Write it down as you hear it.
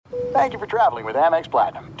Thank you for traveling with Amex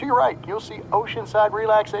Platinum. To your right, you'll see oceanside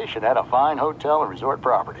relaxation at a fine hotel and resort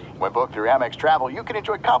property. When booked through Amex Travel, you can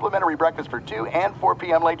enjoy complimentary breakfast for 2 and 4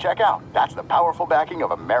 p.m. late checkout. That's the powerful backing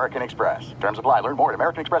of American Express. Terms apply. Learn more at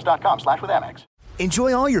americanexpress.com/withAmex.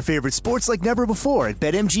 Enjoy all your favorite sports like never before at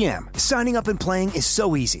BetMGM. Signing up and playing is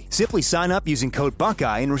so easy. Simply sign up using code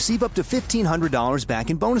Buckeye and receive up to $1,500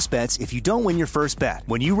 back in bonus bets if you don't win your first bet.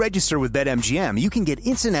 When you register with BetMGM, you can get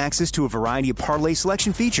instant access to a variety of parlay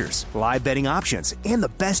selection features, live betting options, and the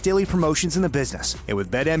best daily promotions in the business. And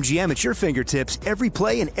with BetMGM at your fingertips, every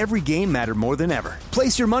play and every game matter more than ever.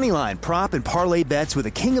 Place your moneyline, prop, and parlay bets with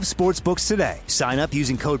the king of sportsbooks today. Sign up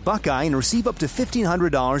using code Buckeye and receive up to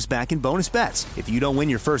 $1,500 back in bonus bets if you don't win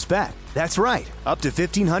your first bet. That's right, up to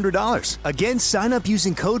 $1,500. Again, sign up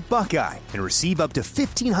using code Buckeye and receive up to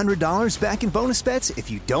 $1,500 back in bonus bets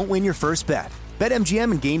if you don't win your first bet.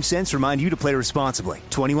 BetMGM and GameSense remind you to play responsibly.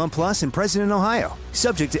 21 plus and present in Ohio.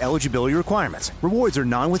 Subject to eligibility requirements. Rewards are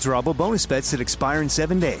non-withdrawable bonus bets that expire in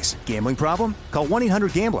 7 days. Gambling problem? Call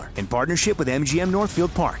 1-800-GAMBLER in partnership with MGM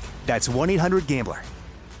Northfield Park. That's 1-800-GAMBLER.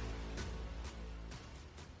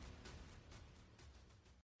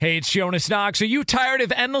 Hey, it's Jonas Knox. Are you tired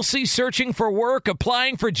of endlessly searching for work,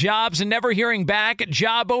 applying for jobs, and never hearing back?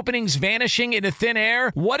 Job openings vanishing into thin air?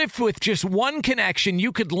 What if with just one connection,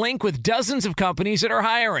 you could link with dozens of companies that are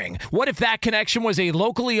hiring? What if that connection was a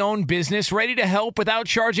locally owned business ready to help without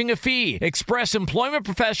charging a fee? Express Employment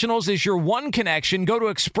Professionals is your one connection. Go to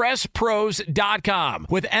expresspros.com.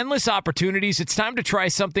 With endless opportunities, it's time to try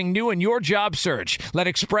something new in your job search. Let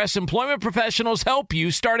Express Employment Professionals help you.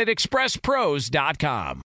 Start at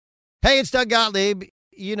expresspros.com. Hey, it's Doug Gottlieb.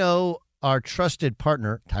 You know, our trusted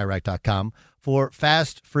partner, TireRack.com, for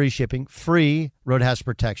fast, free shipping, free road hazard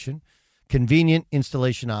protection, convenient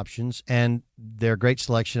installation options, and their great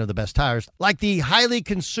selection of the best tires, like the highly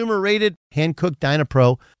consumer-rated hand-cooked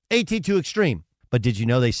Dynapro AT2 Extreme. But did you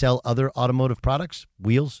know they sell other automotive products?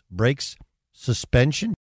 Wheels, brakes,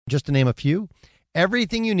 suspension, just to name a few.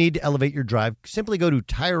 Everything you need to elevate your drive. Simply go to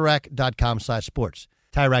TireRack.com/sports.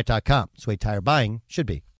 TireRack.com. That's the way tire buying should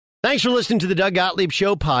be. Thanks for listening to the Doug Gottlieb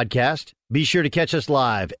Show podcast. Be sure to catch us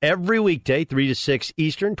live every weekday, 3 to 6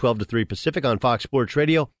 Eastern, 12 to 3 Pacific on Fox Sports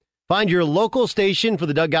Radio. Find your local station for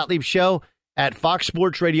the Doug Gottlieb Show at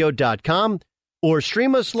foxsportsradio.com or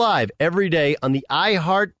stream us live every day on the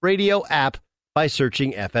iHeartRadio app by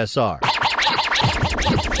searching FSR.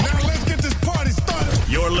 Now let's get this party started.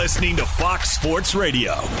 You're listening to Fox Sports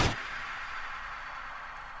Radio.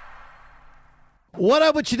 What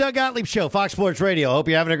up with your Doug Gottlieb Show, Fox Sports Radio? Hope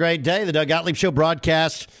you're having a great day. The Doug Gottlieb Show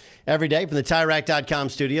broadcasts every day from the TireRack.com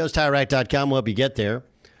studios. TireRack.com will help you get there.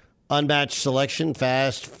 Unmatched selection,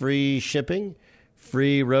 fast, free shipping,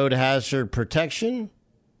 free road hazard protection.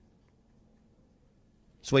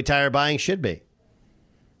 That's the way tire buying should be.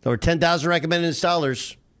 Over 10,000 recommended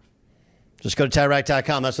installers. Just go to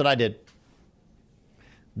TireRack.com. That's what I did.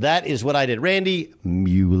 That is what I did. Randy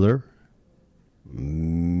Mueller.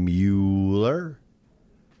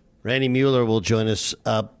 Randy Mueller will join us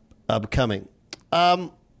upcoming.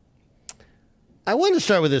 I want to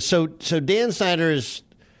start with this. So Dan Snyder is,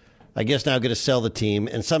 I guess, now going to sell the team,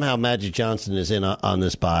 and somehow Magic Johnson is in on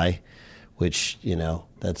this buy, which, you know,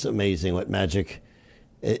 that's amazing what Magic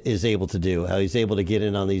is able to do, how he's able to get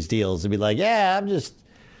in on these deals and be like, yeah,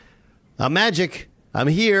 I'm Magic. I'm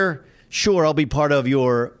here. Sure, I'll be part of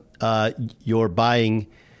your buying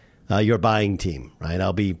team, right?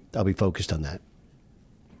 I'll be focused on that.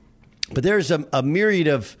 But there's a myriad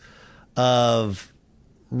of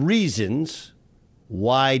reasons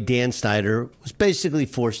why Dan Snyder was basically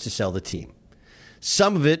forced to sell the team.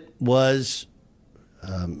 Some of it was,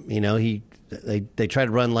 they tried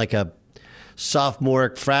to run like a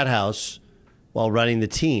sophomoric frat house while running the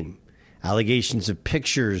team. Allegations of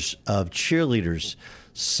pictures of cheerleaders.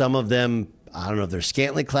 Some of them, I don't know if they're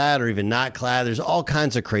scantily clad or even not clad. There's all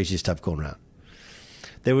kinds of crazy stuff going around.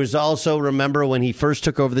 There was also, remember, when he first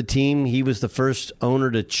took over the team, he was the first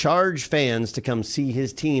owner to charge fans to come see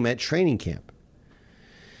his team at training camp.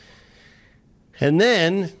 And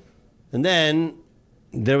then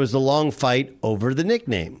there was the long fight over the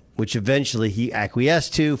nickname, which eventually he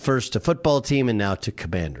acquiesced to, first to football team and now to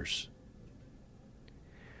Commanders.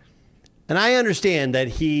 And I understand that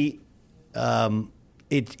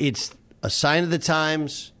it's a sign of the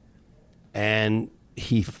times, and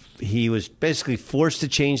he was basically forced to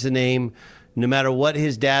change the name, no matter what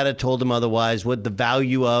his data told him otherwise, what the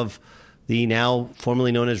value of the now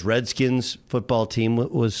formerly known as Redskins football team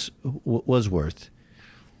was worth.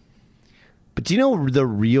 But do you know the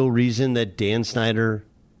real reason that Dan Snyder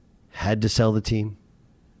had to sell the team?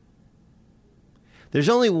 There's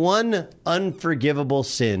only one unforgivable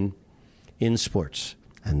sin in sports,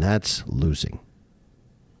 and that's losing.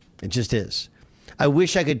 It just is. I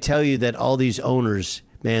wish I could tell you that all these owners,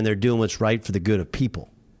 man, they're doing what's right for the good of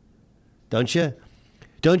people. Don't you?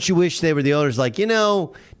 Don't you wish they were the owners like,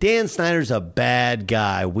 Dan Snyder's a bad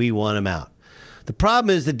guy. We want him out. The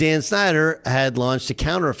problem is that Dan Snyder had launched a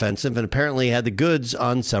counteroffensive and apparently had the goods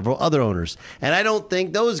on several other owners. And I don't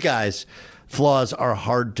think those guys' flaws are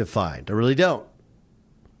hard to find. I really don't.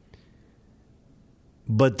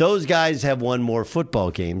 But those guys have won more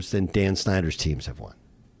football games than Dan Snyder's teams have won.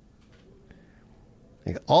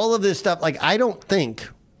 Like, all of this stuff, I don't think,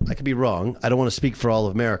 I could be wrong, I don't want to speak for all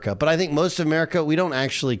of America, but I think most of America, we don't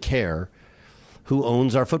actually care who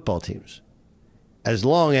owns our football teams. As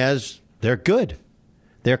long as they're good,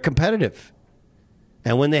 they're competitive.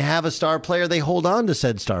 And when they have a star player, they hold on to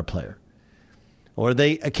said star player. Or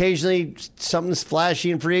they occasionally, something's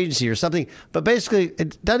flashy in free agency or something. But basically,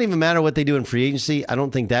 it doesn't even matter what they do in free agency. I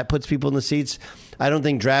don't think that puts people in the seats. I don't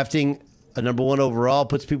think drafting a number one overall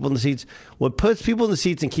puts people in the seats. What puts people in the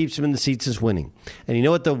seats and keeps them in the seats is winning. And you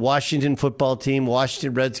know what the Washington football team,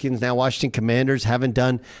 Washington Redskins, now Washington Commanders haven't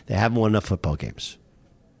done? They haven't won enough football games.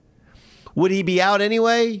 Would he be out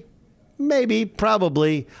anyway? Maybe,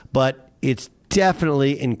 probably. But it's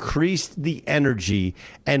definitely increased the energy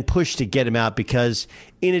and push to get him out, because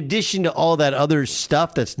in addition to all that other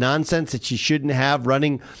stuff that's nonsense that you shouldn't have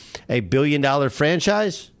running a $1 billion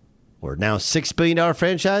franchise, or now $6 billion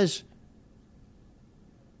franchise,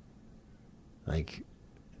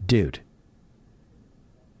 dude,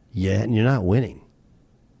 yeah, and you're not winning.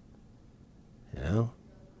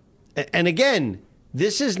 And again,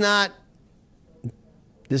 this is not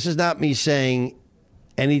me saying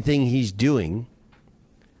anything he's doing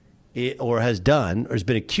or has done or has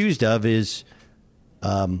been accused of is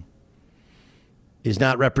not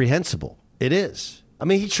reprehensible. It is. I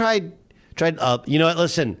mean, he tried. You know what?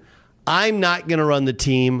 Listen, I'm not going to run the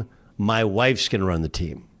team. My wife's going to run the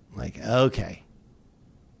team.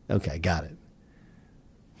 Okay, got it.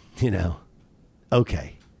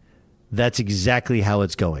 Okay. That's exactly how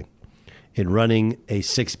it's going in running a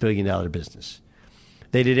 $6 billion business.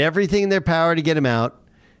 They did everything in their power to get him out.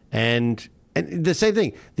 And the same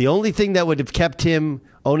thing. The only thing that would have kept him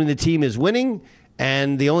owning the team is winning.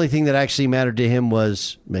 And the only thing that actually mattered to him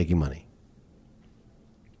was making money.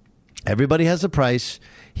 Everybody has a price.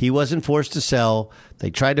 He wasn't forced to sell.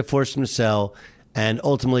 They tried to force him to sell. And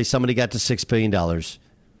ultimately, somebody got to $6 billion.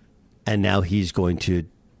 And now he's going to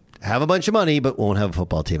have a bunch of money, but won't have a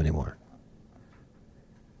football team anymore.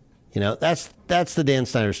 That's the Dan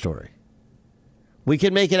Snyder story. We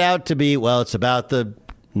can make it out to be, it's about the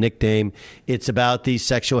nickname. It's about the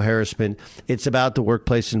sexual harassment. It's about the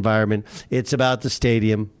workplace environment. It's about the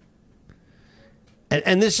stadium.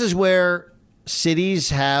 And this is where cities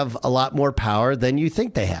have a lot more power than you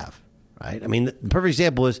think they have. Right? I mean, the perfect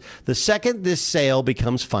example is the second this sale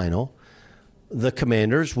becomes final, the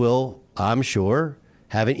Commanders will, I'm sure,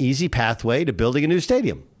 have an easy pathway to building a new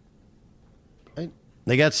stadium. Right?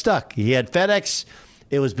 They got stuck. He had FedEx.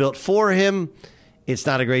 It was built for him. It's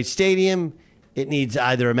not a great stadium. It needs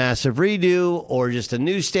either a massive redo or just a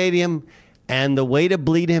new stadium. And the way to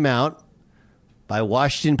bleed him out by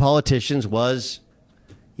Washington politicians was,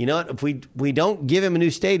 what? If we don't give him a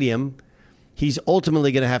new stadium, he's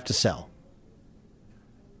ultimately going to have to sell.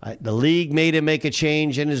 The league made him make a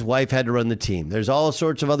change, and his wife had to run the team. There's all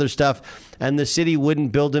sorts of other stuff, and the city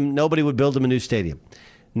wouldn't build him. Nobody would build him a new stadium.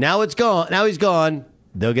 Now it's gone. Now he's gone.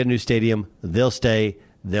 They'll get a new stadium. They'll stay.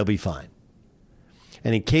 They'll be fine.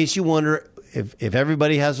 And in case you wonder if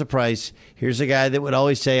everybody has a price, here's a guy that would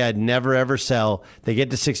always say, I'd never, ever sell. They get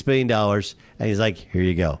to $6 billion, and he's like, here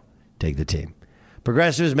you go. Take the team.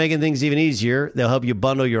 Progressive is making things even easier. They'll help you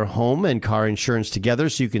bundle your home and car insurance together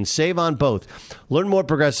so you can save on both. Learn more at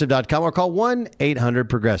Progressive.com or call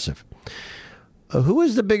 1-800-PROGRESSIVE. Who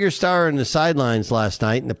was the bigger star in the sidelines last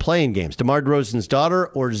night in the playing games? DeMar DeRozan's daughter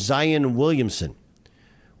or Zion Williamson?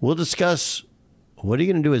 We'll discuss what are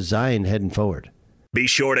you going to do with Zion heading forward. Be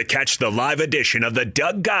sure to catch the live edition of the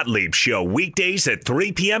Doug Gottlieb Show weekdays at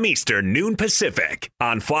 3 p.m. Eastern, noon Pacific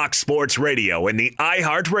on Fox Sports Radio and the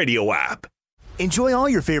iHeartRadio app. Enjoy all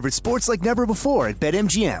your favorite sports like never before at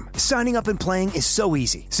BetMGM. Signing up and playing is so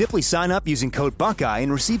easy. Simply sign up using code Buckeye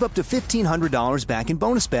and receive up to $1,500 back in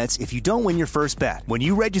bonus bets if you don't win your first bet. When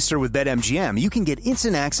you register with BetMGM, you can get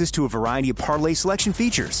instant access to a variety of parlay selection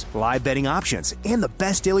features, live betting options, and the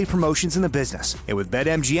best daily promotions in the business. And with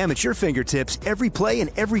BetMGM at your fingertips, every play and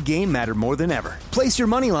every game matter more than ever. Place your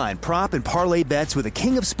moneyline, prop, and parlay bets with the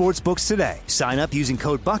king of sportsbooks today. Sign up using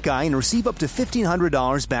code Buckeye and receive up to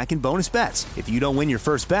 $1,500 back in bonus bets. If you don't win your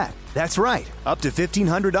first bet. That's right, up to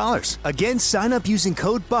 $1,500. Again, sign up using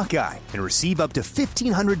code Buckeye and receive up to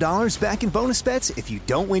 $1,500 back in bonus bets if you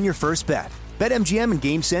don't win your first bet. BetMGM and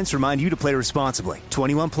GameSense remind you to play responsibly.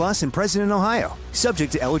 21 plus and present in Ohio.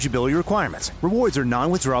 Subject to eligibility requirements. Rewards are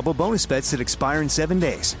non-withdrawable bonus bets that expire in 7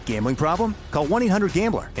 days. Gambling problem? Call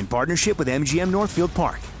 1-800-GAMBLER in partnership with MGM Northfield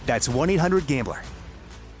Park. That's 1-800-GAMBLER.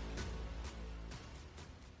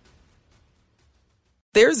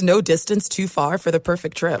 There's no distance too far for the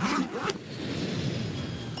perfect trip.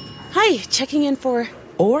 Hi, checking in for...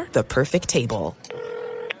 Or the perfect table.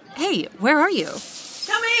 Hey, where are you?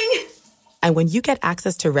 Coming! And when you get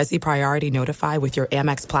access to Resi Priority Notify with your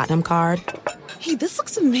Amex Platinum card... Hey, this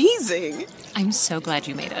looks amazing. I'm so glad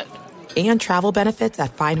you made it. And travel benefits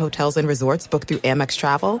at fine hotels and resorts booked through Amex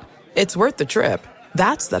Travel, it's worth the trip.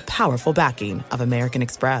 That's the powerful backing of American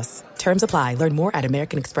Express. Terms apply. Learn more at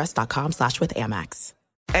americanexpress.com/withAmex.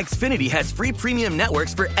 Xfinity has free premium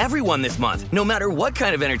networks for everyone this month, no matter what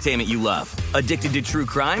kind of entertainment you love. Addicted to true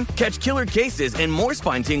crime? Catch killer cases and more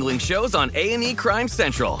spine-tingling shows on A&E Crime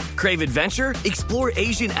Central. Crave adventure? Explore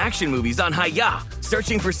Asian action movies on Hi-YAH.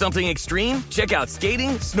 Searching for something extreme? Check out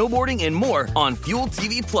skating, snowboarding, and more on Fuel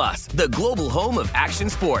TV Plus, the global home of action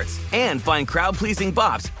sports. And find crowd-pleasing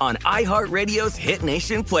bops on iHeartRadio's Hit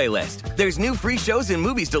Nation playlist. There's new free shows and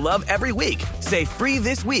movies to love every week. Say free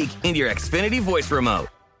this week in your Xfinity voice remote.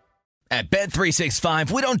 At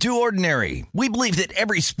Bet365, we don't do ordinary. We believe that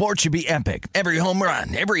every sport should be epic. Every home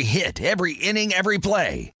run, every hit, every inning, every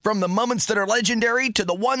play. From the moments that are legendary to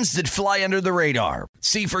the ones that fly under the radar.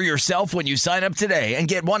 See for yourself when you sign up today and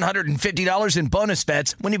get $150 in bonus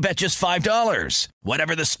bets when you bet just $5.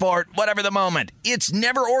 Whatever the sport, whatever the moment, it's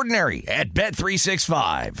never ordinary at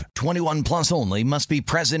Bet365. 21 plus only. Must be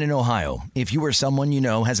present in Ohio. If you or someone you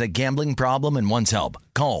know has a gambling problem and wants help,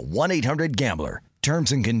 call 1-800-GAMBLER.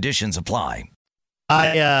 Terms and conditions apply.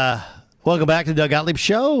 Welcome back to the Doug Gottlieb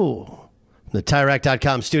Show. The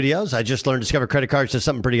TireRack.com studios. I just learned Discover credit cards does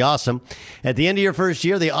something pretty awesome. At the end of your first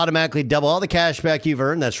year, they automatically double all the cash back you've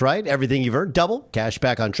earned. That's right. Everything you've earned, double. Cash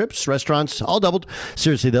back on trips, restaurants, all doubled.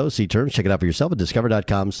 Seriously, though, see terms. Check it out for yourself at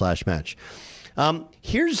Discover.com/match.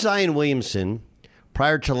 Here's Zion Williamson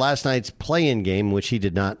prior to last night's play-in game, in which he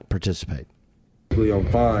did not participate. I'm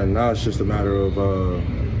fine. Now it's just a matter of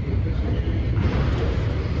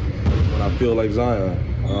when I feel like Zion.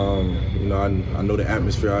 I know the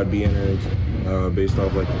atmosphere I'd be in based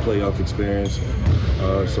off like the playoff experience.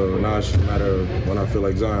 So now it's just a matter of when I feel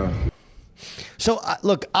like Zion. So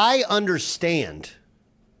look, I understand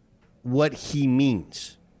what he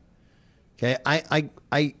means. Okay,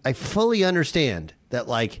 I fully understand that.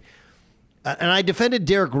 Like, and I defended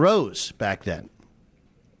Derrick Rose back then.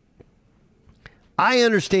 I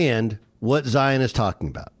understand what Zion is talking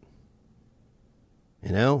about.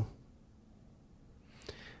 You know?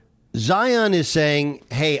 Zion is saying,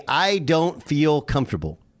 hey, I don't feel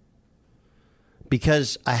comfortable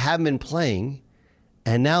because I haven't been playing,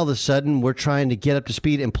 and now all of a sudden we're trying to get up to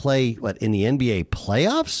speed and play, in the NBA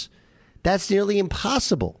playoffs? That's nearly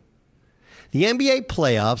impossible. The NBA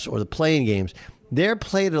playoffs, or the play-in games, they're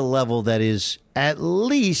played at a level that is at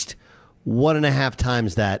least 1.5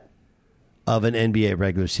 times that of an NBA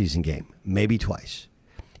regular season game, maybe twice.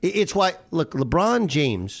 It's why, look, LeBron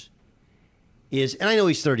James is, and I know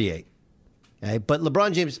he's 38, okay, but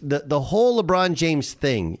LeBron James, the whole LeBron James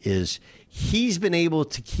thing is he's been able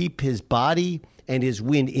to keep his body and his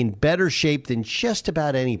wind in better shape than just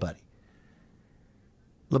about anybody.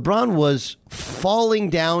 LeBron was falling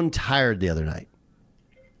down tired the other night,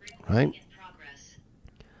 right?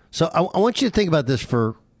 So I want you to think about this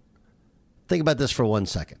for 1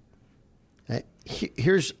 second. Okay?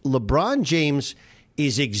 Here's LeBron James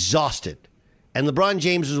is exhausted. And LeBron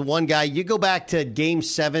James is one guy, you go back to Game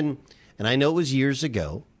 7, and I know it was years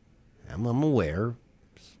ago. I'm aware.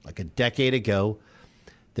 Like a decade ago.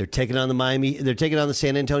 They're taking on the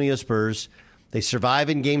San Antonio Spurs. They survive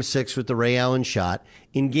in Game 6 with the Ray Allen shot.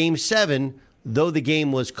 In Game 7, though the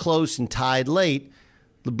game was close and tied late,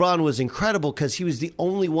 LeBron was incredible because he was the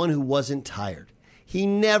only one who wasn't tired. He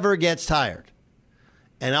never gets tired.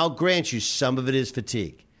 And I'll grant you some of it is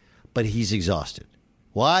fatigue, but he's exhausted.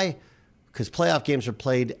 Why? Because playoff games are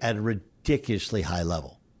played at a ridiculously high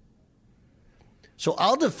level. So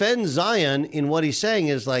I'll defend Zion in what he's saying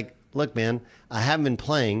is like, look, man, I haven't been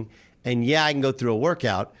playing, and yeah, I can go through a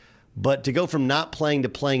workout, but to go from not playing to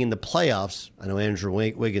playing in the playoffs, I know Andrew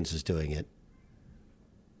Wiggins is doing it,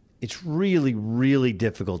 it's really, really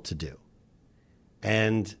difficult to do.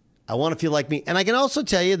 And I want to feel like me. And I can also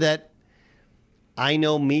tell you that I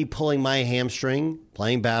know me pulling my hamstring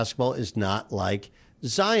playing basketball is not like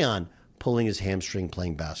Zion pulling his hamstring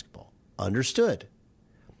playing basketball. Understood.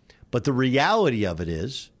 But the reality of it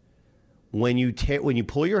is when you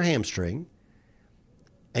pull your hamstring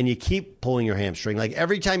and you keep pulling your hamstring, like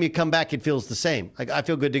every time you come back, it feels the same. Like, I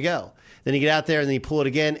feel good to go. Then you get out there and then you pull it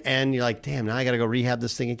again and you're like, damn, now I got to go rehab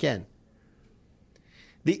this thing again.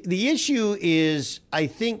 The issue is, I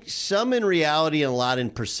think, some in reality and a lot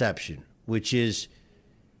in perception, which is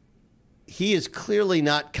he is clearly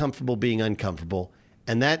not comfortable being uncomfortable.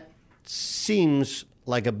 And that seems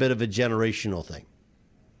like a bit of a generational thing.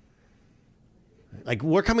 Like,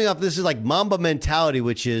 we're coming off, this is like Mamba mentality,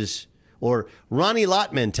 or Ronnie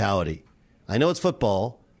Lott mentality. I know it's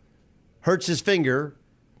football. Hurts his finger.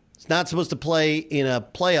 It's not supposed to play in a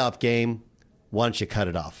playoff game. Why don't you cut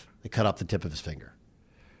it off? They cut off the tip of his finger.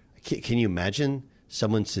 Can you imagine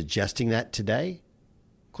someone suggesting that today?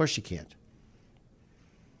 Of course you can't.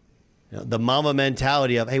 The Mamba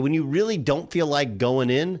mentality of, hey, when you really don't feel like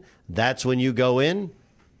going in, that's when you go in.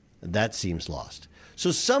 That seems lost.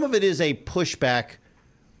 So some of it is a pushback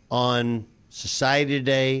on society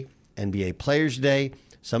today, NBA players today.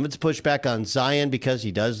 Some of it's pushback on Zion because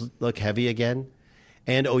he does look heavy again.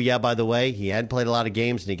 And, oh, yeah, by the way, he hadn't played a lot of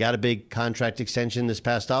games and he got a big contract extension this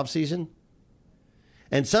past offseason.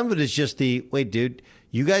 And some of it is just wait, dude,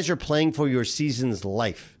 you guys are playing for your season's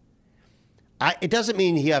life. It doesn't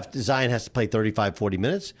mean Zion has to play 35, 40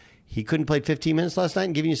 minutes. He couldn't play 15 minutes last night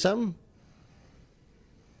and giving you something?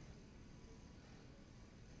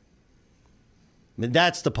 I mean,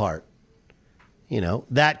 that's the part.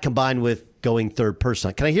 That combined with going third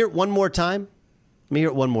person. Can I hear it one more time? Let me hear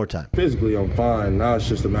it one more time. Physically, I'm fine. Now it's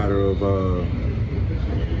just a matter of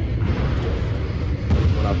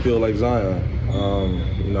when I feel like Zion.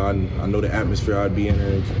 I know the atmosphere I'd be in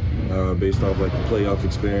based off like the playoff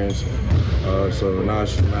experience. So now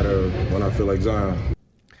it's just a matter of when I feel like Zion.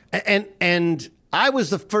 And I was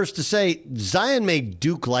the first to say Zion made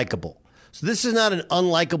Duke likable. So this is not an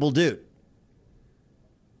unlikable dude.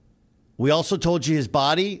 We also told you his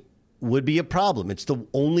body would be a problem. It's the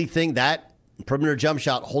only thing, that perimeter jump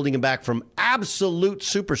shot, holding him back from absolute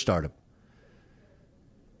superstardom.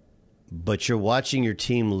 But you're watching your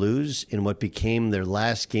team lose in what became their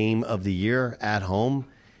last game of the year at home.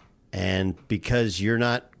 And because you're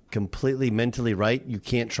not completely mentally right, you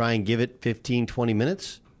can't try and give it 15, 20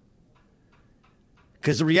 minutes?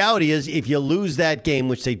 Because the reality is, if you lose that game,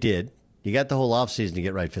 which they did, you got the whole offseason to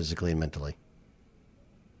get right physically and mentally.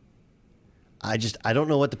 I don't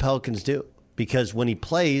know what the Pelicans do, because when he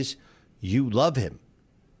plays, you love him.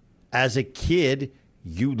 As a kid,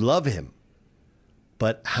 you love him.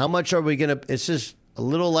 But how much are we going to, it's just a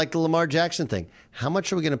little like the Lamar Jackson thing. How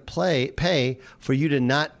much are we going to pay for you to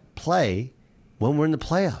not play when we're in the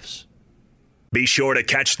playoffs? Be sure to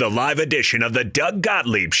catch the live edition of the Doug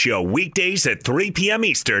Gottlieb Show weekdays at 3 p.m.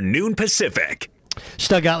 Eastern, noon Pacific. It's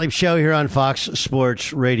Doug Gottlieb Show here on Fox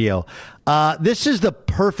Sports Radio. This is the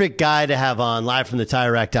perfect guy to have on live from the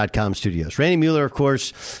TireRack.com studios. Randy Mueller, of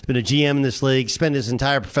course, has been a GM in this league, spent his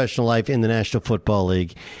entire professional life in the National Football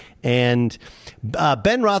League. And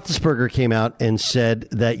Ben Roethlisberger came out and said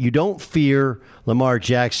that you don't fear Lamar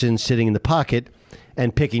Jackson sitting in the pocket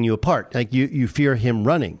and picking you apart. Like you fear him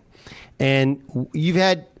running. And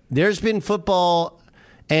there's been football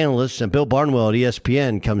analysts, and Bill Barnwell at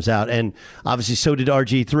ESPN comes out, and obviously so did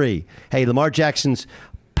RG3. Hey, Lamar Jackson's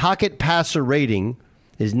pocket passer rating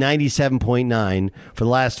is 97.9 for the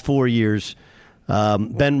last 4 years.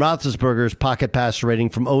 Ben Roethlisberger's pocket passer rating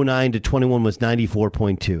from 09 to 21 was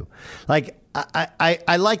 94.2. Like,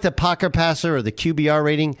 I like the pocket passer or the QBR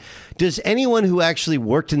rating. Does anyone who actually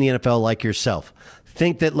worked in the NFL like yourself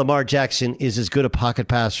think that Lamar Jackson is as good a pocket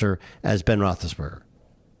passer as Ben Roethlisberger?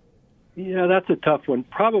 Yeah, that's a tough one.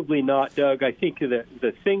 Probably not, Doug. I think that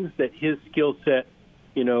the things that his skill set,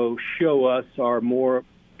 show us are more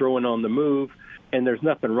throwing on the move, and there's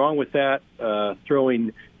nothing wrong with that,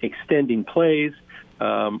 extending plays.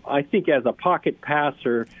 I think as a pocket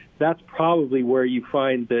passer, that's probably where you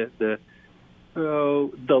find the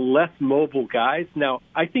less mobile guys. Now,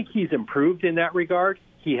 I think he's improved in that regard.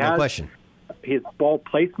 He has. No question. His ball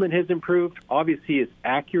placement has improved. Obviously, his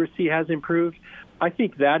accuracy has improved. I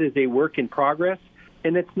think that is a work in progress,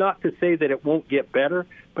 and it's not to say that it won't get better,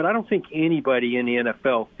 but I don't think anybody in the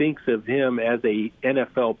NFL thinks of him as a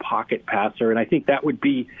NFL pocket passer, and I think that would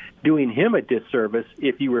be doing him a disservice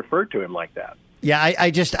if you refer to him like that. Yeah,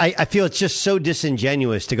 I feel it's just so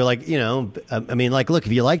disingenuous to go look,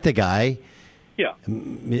 if you like the guy, yeah,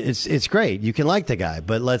 it's great. You can like the guy,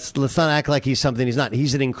 but let's not act like he's something he's not.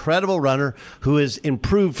 He's an incredible runner who has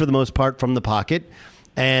improved for the most part from the pocket,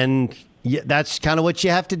 and Yeah, that's kind of what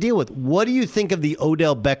you have to deal with. What do you think of the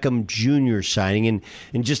Odell Beckham Jr. signing?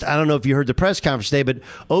 And just, I don't know if you heard the press conference today, but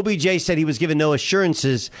OBJ said he was given no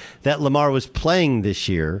assurances that Lamar was playing this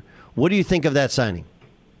year. What do you think of that signing?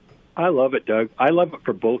 I love it, Doug. I love it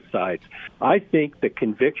for both sides. I think the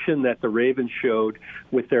conviction that the Ravens showed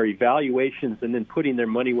with their evaluations and then putting their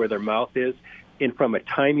money where their mouth is, and from a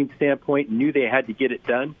timing standpoint, knew they had to get it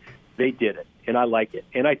done, they did it, and I like it.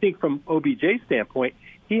 And I think from OBJ's standpoint,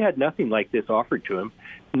 he had nothing like this offered to him,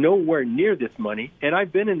 nowhere near this money. And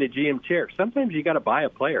I've been in the GM chair. Sometimes you got to buy a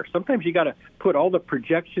player. Sometimes you got to put all the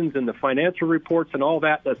projections and the financial reports and all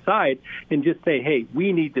that aside and just say, hey,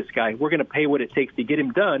 we need this guy. We're going to pay what it takes to get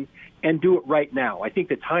him done and do it right now. I think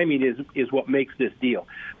the timing is what makes this deal.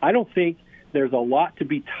 I don't think there's a lot to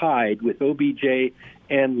be tied with OBJ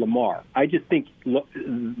and Lamar. I just think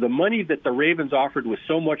the money that the Ravens offered was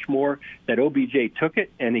so much more that OBJ took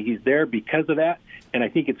it, and he's there because of that, and I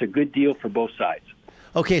think it's a good deal for both sides.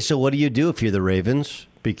 Okay, so what do you do if you're the Ravens?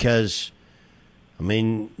 Because, I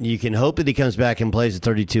mean, you can hope that he comes back and plays at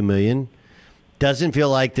 $32 million. Doesn't feel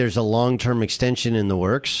like there's a long-term extension in the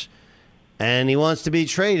works, and he wants to be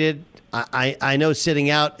traded. I know sitting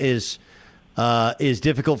out is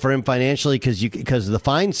difficult for him financially because of the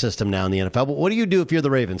fine system now in the NFL. But what do you do if you're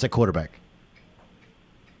the Ravens at quarterback?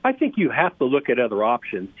 I think you have to look at other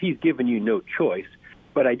options. He's given you no choice,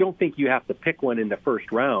 but I don't think you have to pick one in the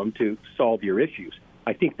first round to solve your issues.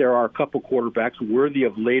 I think there are a couple quarterbacks worthy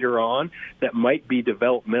of later on that might be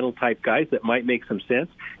developmental type guys that might make some sense.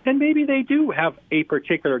 And maybe they do have a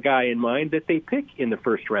particular guy in mind that they pick in the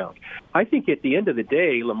first round. I think at the end of the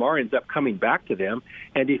day, Lamar ends up coming back to them.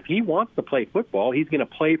 And if he wants to play football, he's going to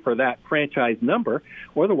play for that franchise number.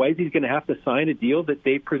 Otherwise, he's going to have to sign a deal that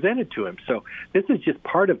they presented to him. So this is just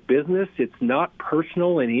part of business. It's not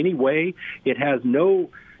personal in any way. It has no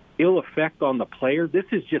ill effect on the player. This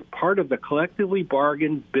is just part of the collectively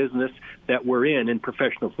bargained business that we're in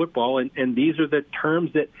professional football, and these are the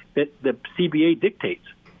terms that the CBA dictates.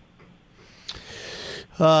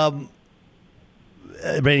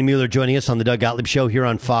 Brady Mueller joining us on the Doug Gottlieb Show here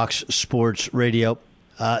on Fox Sports Radio.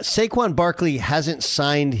 Saquon Barkley hasn't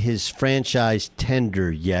signed his franchise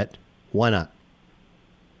tender yet. Why not?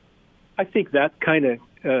 I think that's kind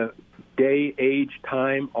of day, age,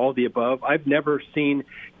 time, all the above. I've never seen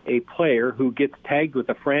a player who gets tagged with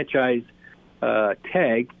a franchise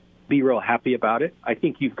tag be real happy about it. I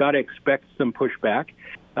think you've got to expect some pushback.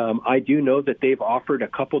 I do know that they've offered a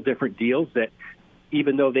couple different deals that,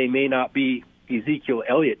 even though they may not be Ezekiel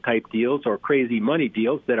Elliott type deals or crazy money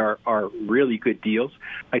deals, that are really good deals.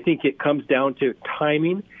 I think it comes down to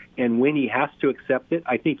timing and when he has to accept it.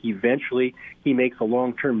 I think eventually he makes a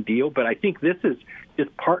long-term deal, but I think this is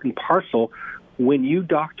just part and parcel. When you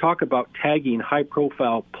talk about tagging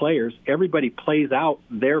high-profile players, everybody plays out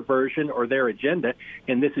their version or their agenda,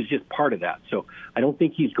 and this is just part of that. So I don't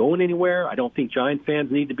think he's going anywhere. I don't think Giant fans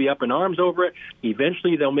need to be up in arms over it.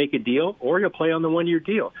 Eventually they'll make a deal, or he'll play on the one-year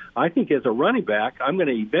deal. I think as a running back, I'm going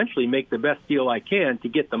to eventually make the best deal I can to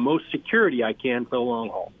get the most security I can for the long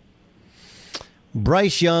haul.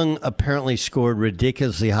 Bryce Young apparently scored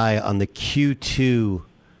ridiculously high on the Q2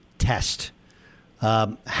 test.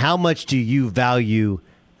 How much do you value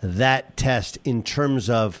that test in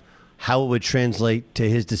terms of how it would translate to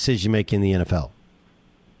his decision-making in the NFL?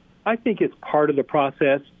 I think it's part of the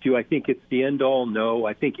process. Do I think it's the end-all? No.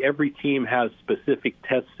 I think every team has specific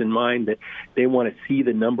tests in mind that they want to see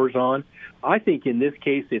the numbers on. I think in this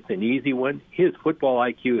case it's an easy one. His football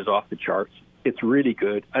IQ is off the charts. It's really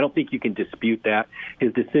good. I don't think you can dispute that.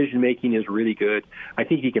 His decision-making is really good. I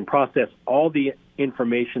think he can process all the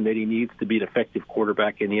information that he needs to be an effective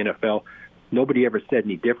quarterback in the NFL. Nobody ever said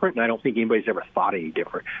any different, and I don't think anybody's ever thought any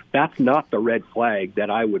different. That's not the red flag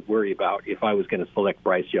that I would worry about if I was going to select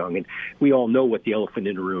Bryce Young. And we all know what the elephant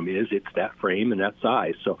in the room is. It's that frame and that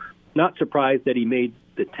size. So not surprised that he made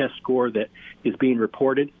the test score that is being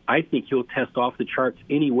reported. I think he'll test off the charts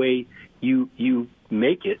any way you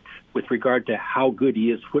make it with regard to how good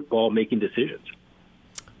he is football making decisions.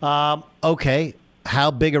 Okay.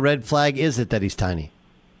 How big a red flag is it that he's tiny?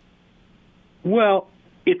 Well,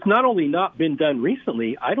 it's not only not been done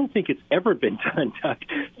recently, I don't think it's ever been done, Doug.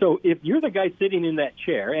 So if you're the guy sitting in that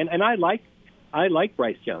chair, and I like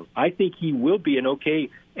Bryce Young. I think he will be an okay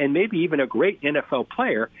and maybe even a great NFL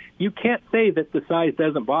player. You can't say that the size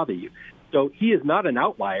doesn't bother you. So he is not an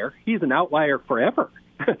outlier. He's an outlier forever.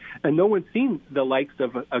 And no one's seen the likes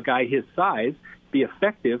of a guy his size be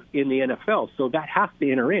effective in the NFL. So that has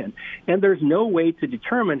to enter in. And there's no way to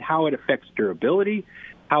determine how it affects durability,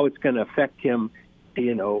 how it's going to affect him,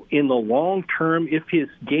 in the long term, if his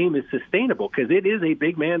game is sustainable, because it is a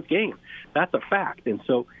big man's game. That's a fact. And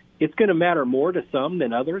so it's going to matter more to some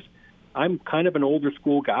than others. I'm kind of an older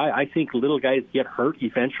school guy. I think little guys get hurt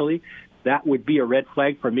eventually. That would be a red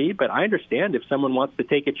flag for me, but I understand if someone wants to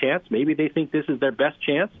take a chance, maybe they think this is their best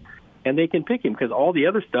chance, and they can pick him because all the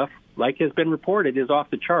other stuff, like has been reported, is off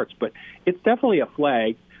the charts. But it's definitely a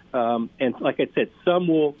flag, and like I said, some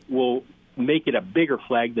will make it a bigger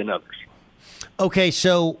flag than others. Okay,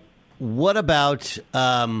 so what about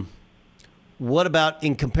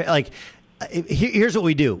in compare? Like, here's what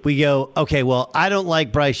we do. We go, okay, well, I don't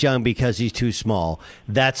like Bryce Young because he's too small.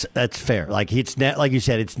 That's fair. Like like you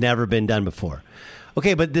said, it's never been done before.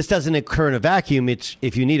 Okay, but this doesn't occur in a vacuum. It's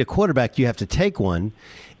if you need a quarterback, you have to take one.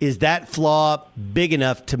 Is that flaw big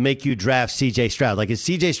enough to make you draft C.J. Stroud? Like, is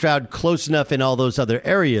C.J. Stroud close enough in all those other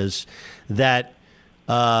areas that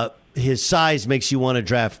his size makes you want to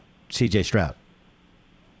draft C.J. Stroud?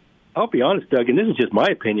 I'll be honest, Doug, and this is just my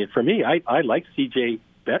opinion. For me, I like C.J.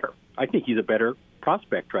 better. I think he's a better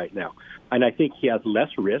prospect right now, and I think he has less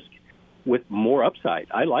risk with more upside.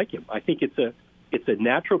 I like him. I think it's a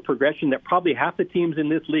natural progression that probably half the teams in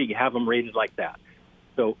this league have him rated like that.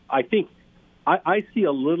 So I think I see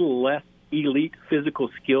a little less elite physical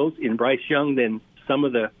skills in Bryce Young than some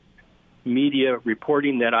of the media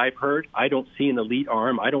reporting that I've heard. I don't see an elite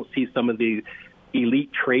arm. I don't see some of the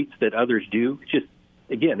elite traits that others do. It's just,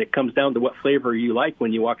 again, it comes down to what flavor you like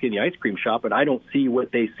when you walk in the ice cream shop, and I don't see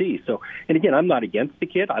what they see. So, and again, I'm not against the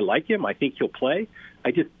kid. I like him. I think he'll play.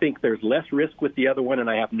 I just think there's less risk with the other one, and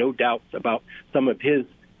I have no doubts about some of his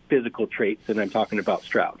physical traits, and I'm talking about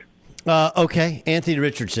Stroud. Okay, Anthony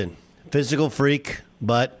Richardson, physical freak,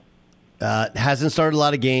 but hasn't started a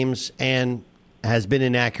lot of games and has been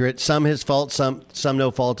inaccurate. Some his fault, some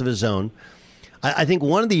no fault of his own. I think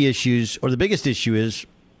one of the issues, or the biggest issue, is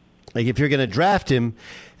like if you're going to draft him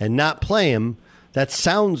and not play him, that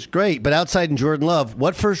sounds great. But outside in Jordan Love,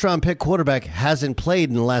 what first-round pick quarterback hasn't played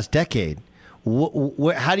in the last decade?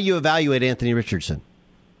 How do you evaluate Anthony Richardson?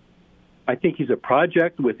 I think he's a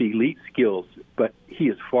project with elite skills, but he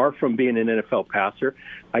is far from being an NFL passer.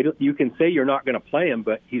 You can say you're not going to play him,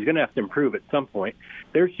 but he's going to have to improve at some point.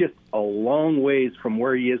 There's just a long ways from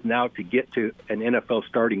where he is now to get to an NFL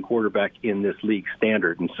starting quarterback in this league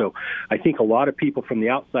standard. And so I think a lot of people from the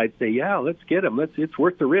outside say, yeah, let's get him. It's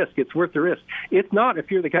worth the risk. It's worth the risk. It's not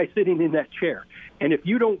if you're the guy sitting in that chair. And if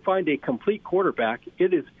you don't find a complete quarterback,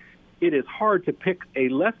 it is hard to pick a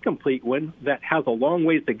less complete one that has a long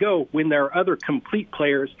ways to go when there are other complete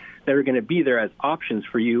players that are going to be there as options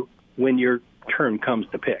for you when your turn comes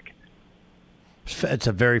to pick. It's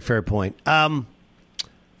a very fair point. A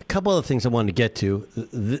couple other things I wanted to get to.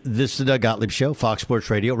 This is the Doug Gottlieb Show, Fox Sports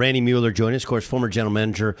Radio. Randy Mueller joined us, of course, former general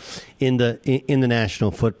manager in the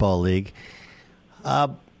National Football League.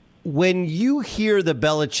 When you hear the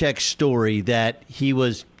Belichick story that he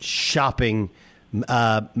was shopping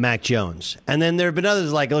Mac Jones, and then there have been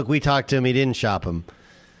others like, look, we talked to him, he didn't shop him.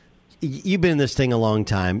 You've been in this thing a long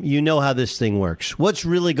time. You know how this thing works. What's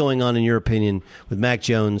really going on, in your opinion, with Mac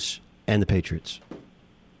Jones and the Patriots?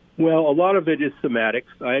 Well, a lot of it is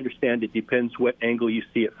semantics. I understand it depends what angle you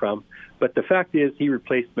see it from. But the fact is he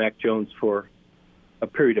replaced Mac Jones for a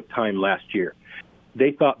period of time last year. They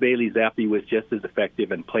thought Bailey Zappi was just as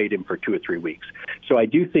effective and played him for 2 or 3 weeks. So I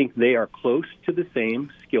do think they are close to the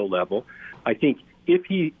same skill level. I think if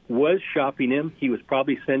he was shopping him, he was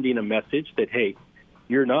probably sending a message that, hey,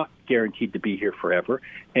 you're not guaranteed to be here forever,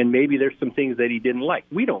 and maybe there's some things that he didn't like.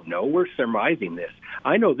 We don't know. We're surmising this.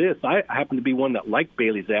 I know this. I happen to be one that liked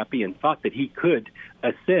Bailey Zappi and thought that he could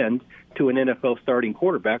ascend to an NFL starting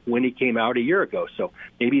quarterback when he came out a year ago. So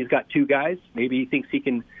maybe he's got 2 guys. Maybe he thinks he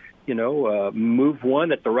can, move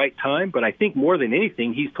one at the right time. But I think more than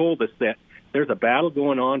anything, he's told us that there's a battle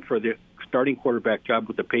going on for the starting quarterback job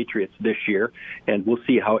with the Patriots this year, and we'll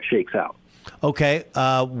see how it shakes out. Okay,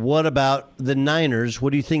 what about the Niners?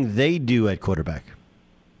 What do you think they do at quarterback?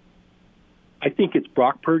 I think it's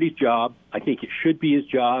Brock Purdy's job. I think it should be his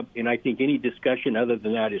job, and I think any discussion other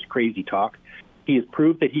than that is crazy talk. He has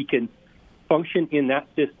proved that he can function in that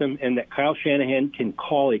system and that Kyle Shanahan can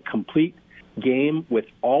call a complete game with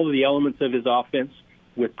all of the elements of his offense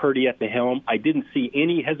with Purdy at the helm. I didn't see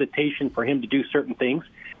any hesitation for him to do certain things.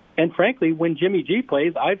 And frankly, when Jimmy G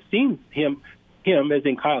plays, I've seen him, as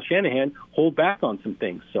in Kyle Shanahan, hold back on some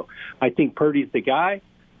things. So I think Purdy's the guy.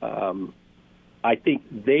 I think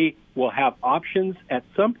they will have options at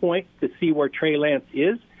some point to see where Trey Lance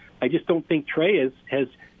is. I just don't think Trey has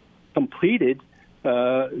completed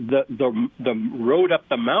the road up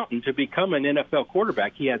the mountain to become an NFL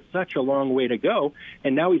quarterback. He had such a long way to go,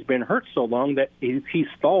 and now he's been hurt so long that he's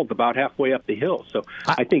stalled about halfway up the hill. So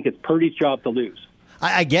I think it's Purdy's job to lose.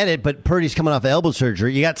 I get it, but Purdy's coming off elbow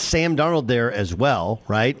surgery. You got Sam Darnold there as well,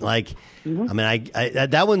 right? Like, I mean,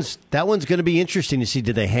 that one's going to be interesting to see.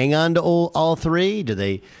 Do they hang on to all three? Do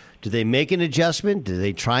they make an adjustment? Do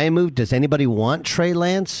they try and move? Does anybody want Trey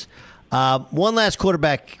Lance? One last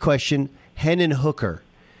quarterback question: Hendon Hooker.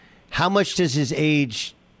 How much does his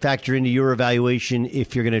age factor into your evaluation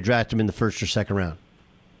if you're going to draft him in the first or second round?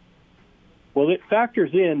 Well, it factors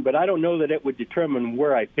in, but I don't know that it would determine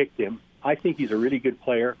where I picked him. I think he's a really good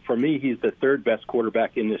player. For me, he's the third best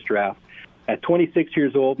quarterback in this draft. At 26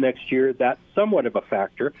 years old next year, that's somewhat of a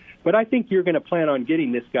factor. But I think you're going to plan on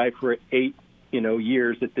getting this guy for 8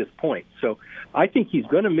 years at this point. So I think he's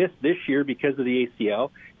going to miss this year because of the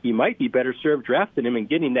ACL. He might be better served drafting him and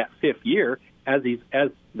getting that 5th year as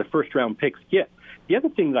the first-round picks get. The other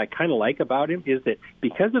thing that I kind of like about him is that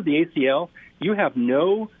because of the ACL, you have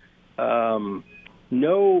no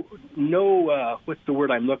what's the word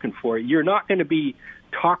I'm looking for? You're not going to be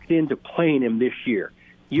talked into playing him this year.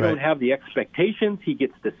 You don't have the expectations. He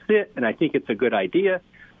gets to sit, and I think it's a good idea.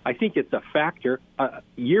 I think it's a factor.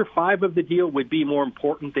 Year 5 of the deal would be more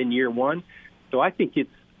important than year 1. So I think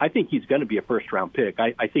he's going to be a first-round pick.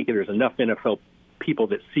 I think there's enough NFL people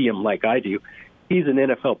that see him like I do. He's an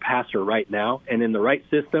NFL passer right now, and in the right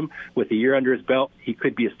system, with a year under his belt, he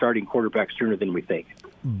could be a starting quarterback sooner than we think.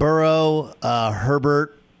 Burrow,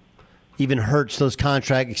 Herbert, even Hurts, those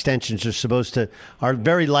contract extensions are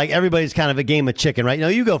very like everybody's kind of a game of chicken, right? No,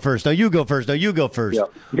 you go first. No, you go first. No, you go first.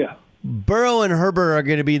 Yeah. Burrow and Herbert are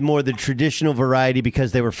going to be more the traditional variety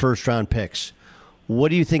because they were first-round picks. What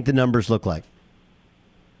do you think the numbers look like?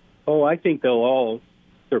 Oh, I think they'll all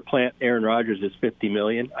supplant Aaron Rodgers is $50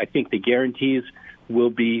 million. I think the guarantees will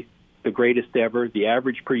be the greatest ever. The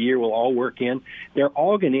average per year will all work in. They're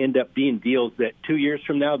all going to end up being deals that 2 years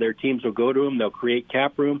from now, their teams will go to them. They'll create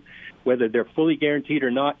cap room. Whether they're fully guaranteed or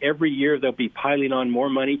not, every year they'll be piling on more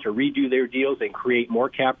money to redo their deals and create more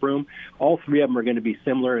cap room. All three of them are going to be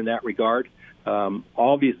similar in that regard.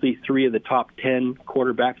 Obviously, 3 of the top 10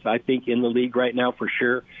 quarterbacks, I think, in the league right now for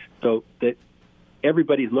sure. So that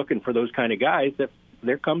everybody's looking for those kind of guys. That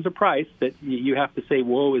there comes a price that you have to say,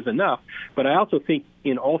 whoa, is enough. But I also think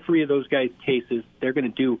in all 3 of those guys' cases, they're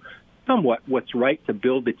going to do somewhat what's right to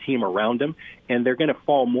build the team around them, and they're going to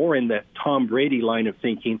fall more in the Tom Brady line of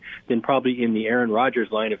thinking than probably in the Aaron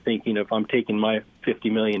Rodgers line of thinking if I'm taking my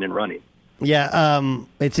 $50 million and running. Yeah,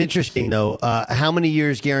 it's interesting, though. How many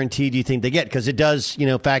years guaranteed do you think they get? Because it does,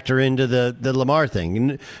 factor into the Lamar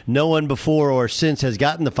thing. No one before or since has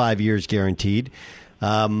gotten the 5 years guaranteed.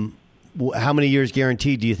 How many years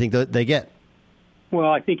guaranteed do you think that they get? Well,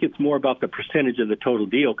 I think it's more about the percentage of the total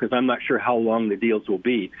deal because I'm not sure how long the deals will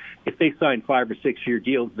be. If they sign 5 or 6 year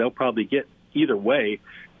deals, they'll probably get either way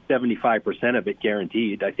 75% of it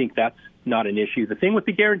guaranteed. I think that's not an issue. The thing with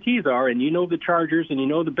the guarantees are, and the Chargers and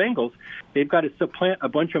the Bengals, they've got to supplant a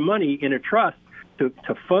bunch of money in a trust to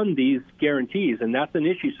fund these guarantees, and that's an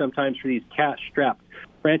issue sometimes for these cash-strapped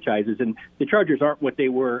franchises. And the Chargers aren't what they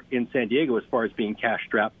were in San Diego as far as being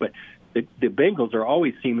cash-strapped, but the Bengals are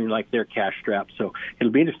always seeming like they're cash-strapped. So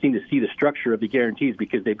it'll be interesting to see the structure of the guarantees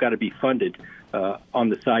because they've got to be funded on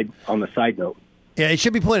the side note. Yeah, it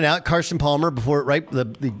should be pointed out, Carson Palmer,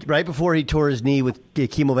 right before he tore his knee with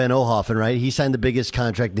Kimo Van Ohoffen, right? He signed the biggest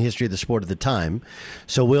contract in the history of the sport at the time.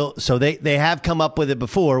 So they have come up with it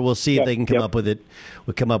before. We'll see if they can come up with it.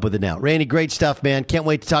 We'll come up with it now. Randy, great stuff, man. Can't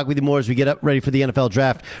wait to talk with you more as we get up ready for the NFL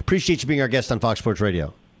draft. Appreciate you being our guest on Fox Sports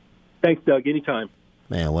Radio. Thanks, Doug. Anytime.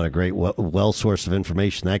 Man, what a great well source of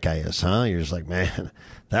information that guy is, huh? You're just like, man,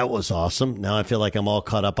 that was awesome. Now I feel like I'm all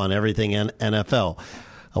caught up on everything NFL.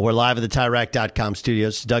 We're live at the TireRack.com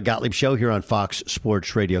studios. Doug Gottlieb Show here on Fox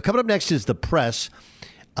Sports Radio. Coming up next is the press.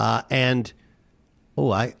 I'm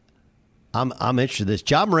interested in this.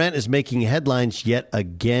 Ja Morant is making headlines yet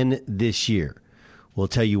again this year. We'll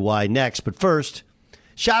tell you why next. But first,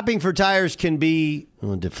 shopping for tires can be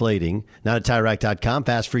deflating. Not at TireRack.com.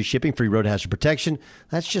 Fast, free shipping, free road hazard protection.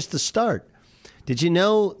 That's just the start. Did you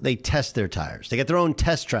know they test their tires? They got their own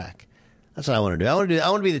test track. That's what I want to do. I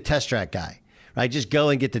want to be the test track guy. Right? Just go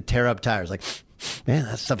and get to tear up tires. Like, man,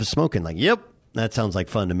 that stuff is smoking. Like, yep, that sounds like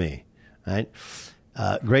fun to me. Right?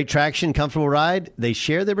 Great traction, comfortable ride. They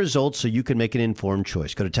share their results so you can make an informed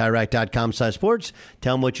choice. Go to TireRack.com/sports.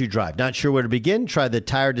 Tell them what you drive. Not sure where to begin? Try the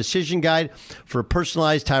Tire Decision Guide for a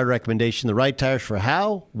personalized tire recommendation. The right tires for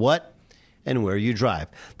how, what, and where you drive.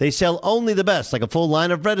 They sell only the best, like a full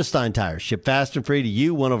line of Vredestein tires. Ship fast and free to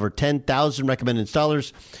you, one over 10,000 recommended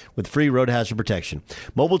installers with free road hazard protection.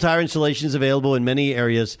 Mobile tire installation is available in many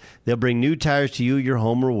areas. They'll bring new tires to you, your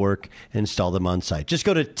home or work, and install them on site. Just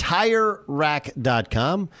go to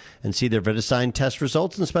TireRack.com and see their Vredestein test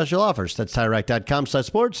results and special offers. That's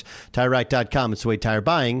TireRack.com/sports. TireRack.com. It's the way tire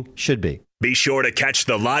buying should be. Be sure to catch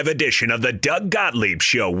the live edition of the Doug Gottlieb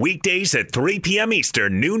Show weekdays at 3 p.m.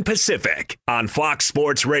 Eastern, noon Pacific on Fox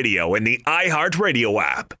Sports Radio and the iHeartRadio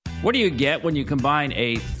app. What do you get when you combine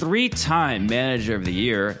a 3-time Manager of the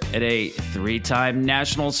Year and a 3-time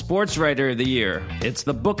National Sports Writer of the Year? It's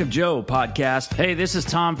the Book of Joe podcast. Hey, this is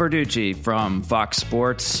Tom Verducci from Fox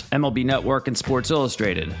Sports, MLB Network, and Sports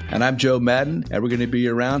Illustrated. And I'm Joe Madden, and we're going to be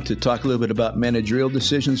around to talk a little bit about managerial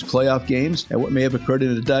decisions, playoff games, and what may have occurred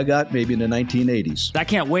in the dugout, maybe in the 1980s. I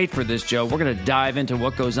can't wait for this, Joe. We're going to dive into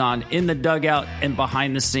what goes on in the dugout and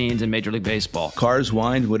behind the scenes in Major League Baseball. Cars,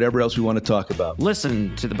 wine, whatever else we want to talk about.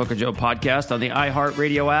 Listen to the Book of Joe podcast on the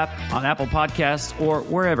iHeartRadio app, on Apple Podcasts, or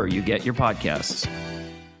wherever you get your podcasts.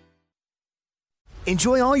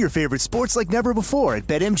 Enjoy all your favorite sports like never before at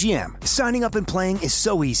BetMGM. Signing up and playing is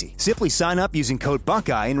so easy. Simply sign up using code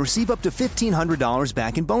Buckeye and receive up to $1,500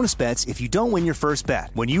 back in bonus bets if you don't win your first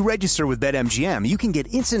bet. When you register with BetMGM, you can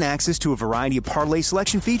get instant access to a variety of parlay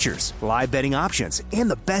selection features, live betting options, and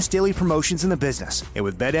the best daily promotions in the business. And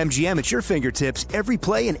with BetMGM at your fingertips, every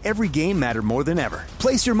play and every game matter more than ever.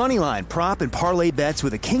 Place your moneyline, prop, and parlay bets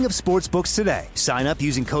with the king of sportsbooks today. Sign up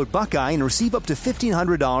using code Buckeye and receive up to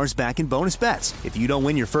 $1,500 back in bonus bets if you don't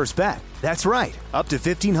win your first bet. That's right, up to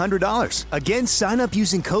 $1,500. Again, sign up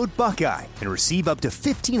using code Buckeye and receive up to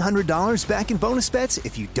 $1,500 back in bonus bets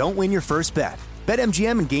if you don't win your first bet.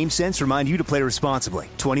 BetMGM and GameSense remind you to play responsibly.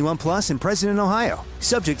 21 plus and present in Ohio.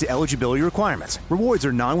 Subject to eligibility requirements. Rewards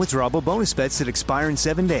are non-withdrawable bonus bets that expire in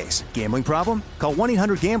 7 days. Gambling problem? Call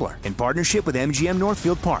 1-800-GAMBLER in partnership with MGM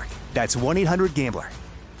Northfield Park. That's 1-800-GAMBLER.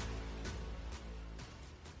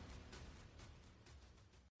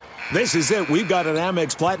 This is it. We've got an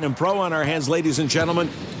Amex Platinum Pro on our hands, ladies and gentlemen.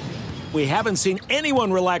 We haven't seen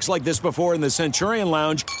anyone relax like this before in the Centurion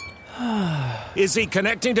Lounge. Is he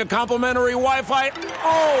connecting to complimentary Wi-Fi?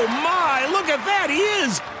 Oh, my! Look at that! He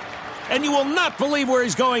is! And you will not believe where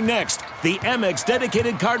he's going next. The Amex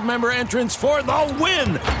dedicated card member entrance for the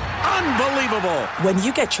win! Unbelievable! When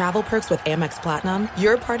you get travel perks with Amex Platinum,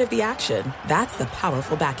 you're part of the action. That's the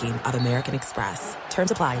powerful backing of American Express.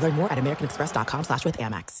 Terms apply. Learn more at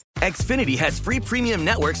americanexpress.com/withAmex. Xfinity has free premium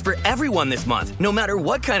networks for everyone this month, no matter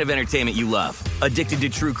what kind of entertainment you love. Addicted to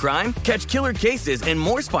true crime? Catch killer cases and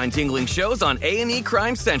more spine-tingling shows on A&E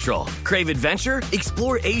Crime Central. Crave adventure?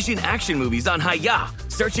 Explore Asian action movies on Hayya.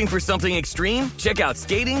 Searching for something extreme? Check out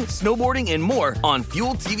skating, snowboarding, and more on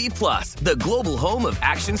Fuel TV Plus, the global home of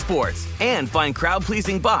action sports. And find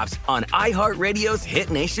crowd-pleasing bops on iHeartRadio's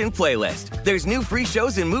Hit Nation playlist. There's new free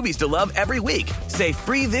shows and movies to love every week. Say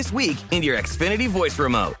free this week in your Xfinity voice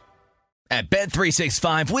remote. At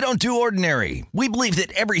Bet365, we don't do ordinary. We believe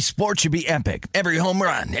that every sport should be epic. Every home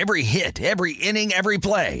run, every hit, every inning, every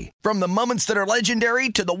play. From the moments that are legendary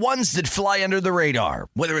to the ones that fly under the radar.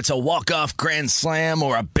 Whether it's a walk-off grand slam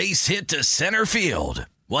or a base hit to center field.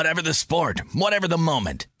 Whatever the sport, whatever the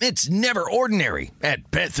moment. It's never ordinary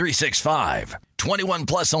at Bet365. 21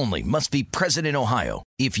 plus only. Must be present in Ohio.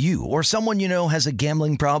 If you or someone you know has a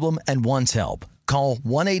gambling problem and wants help, call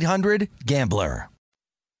 1-800-GAMBLER.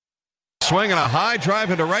 Swinging a high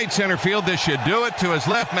drive into right center field. This should do it. To his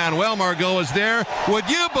left, Manuel Margot is there. Would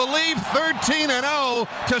you believe 13-0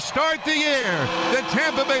 to start the year? The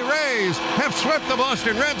Tampa Bay Rays have swept the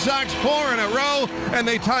Boston Red Sox 4 in a row, and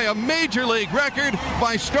they tie a major league record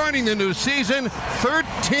by starting the new season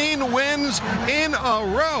 13 wins in a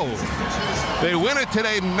row. They win it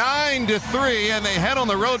today 9-3, and they head on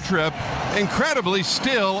the road trip, incredibly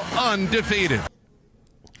still undefeated.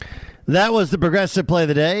 That was the Progressive Play of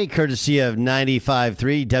the Day, courtesy of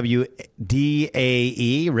 95.3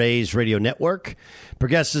 WDAE, Rays Radio Network.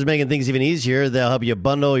 Progressive is making things even easier. They'll help you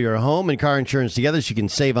bundle your home and car insurance together so you can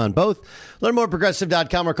save on both. Learn more at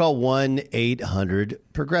Progressive.com or call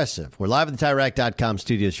 1-800-PROGRESSIVE. We're live at the TireRack.com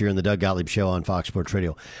studios here in the Doug Gottlieb Show on Fox Sports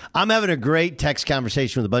Radio. I'm having a great text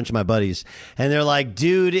conversation with a bunch of my buddies, and they're like,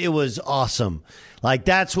 dude, it was awesome. Like,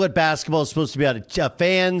 that's what basketball is supposed to be about.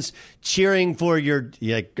 Fans cheering for your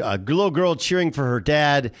little girl cheering for her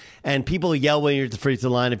dad, and people yell when you're at the free throw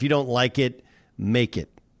line. If you don't like it, make it.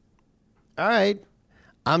 All right.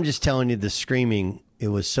 I'm just telling you, the screaming, it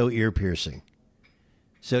was so ear-piercing.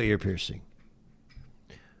 So ear-piercing.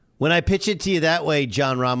 When I pitch it to you that way,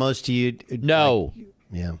 John Ramos, to you... No.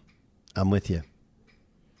 Yeah. I'm with you.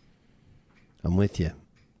 I'm with you.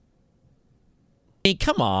 mean,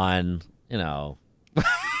 come on,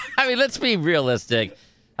 I mean, let's be realistic.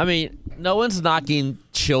 I mean, no one's knocking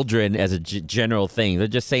children as a general thing. They're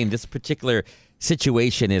just saying this particular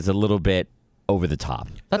situation is a little bit over the top.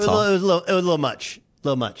 That's all. It was a little much.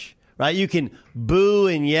 Right? You can boo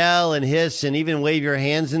and yell and hiss and even wave your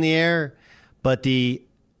hands in the air, but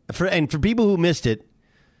for people who missed it,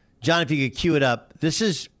 John, if you could cue it up, this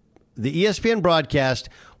is the ESPN broadcast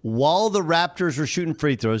while the Raptors were shooting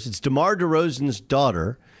free throws. It's DeMar DeRozan's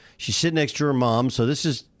daughter. She's sitting next to her mom, so this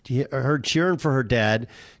is her cheering for her dad,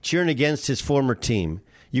 cheering against his former team.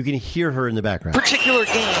 You can hear her in the background. Particular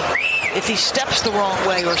game, if he steps the wrong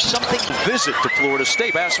way or something. Visit to Florida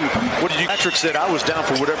State. Asked me, what did you? Patrick said I was down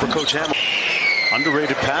for whatever Coach Hamilton.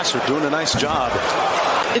 Underrated passer, doing a nice job.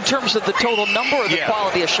 In terms of the total number or the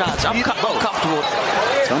quality of shots, I'm comfortable.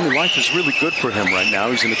 Tell me, life is really good for him right now.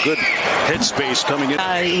 He's in a good headspace coming in.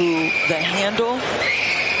 The handle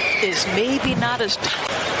is maybe not as tight.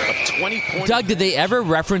 Doug, did they ever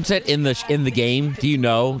reference it in the game? Do you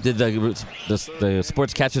know? Did the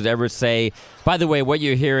sportscasters ever say, by the way, what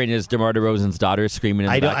you're hearing is DeMar DeRozan's daughter screaming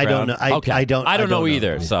in the background? I don't know. Okay. I don't know know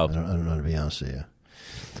either. So I don't know, to be honest with you.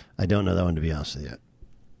 I don't know that one, to be honest with you.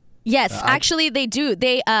 Yes, actually they do.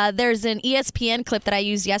 There's an ESPN clip that I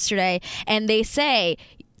used yesterday, and they say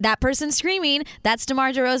that person screaming, that's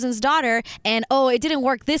DeMar DeRozan's daughter, and it didn't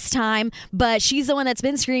work this time, but she's the one that's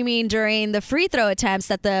been screaming during the free throw attempts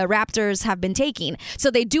that the Raptors have been taking. So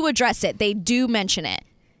they do address it. They do mention it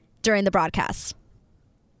during the broadcast.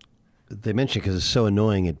 They mention it because it's so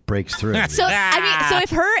annoying it breaks through. So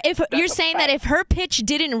if you're saying that if her pitch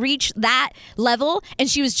didn't reach that level and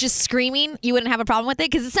she was just screaming, you wouldn't have a problem with it?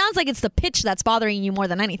 Because it sounds like it's the pitch that's bothering you more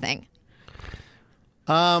than anything.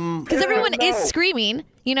 Because everyone is screaming,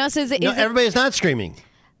 So everybody's not screaming.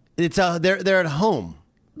 It's they're at home.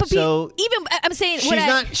 But so even I'm saying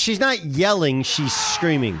she's not yelling. She's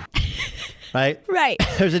screaming. Right? Right.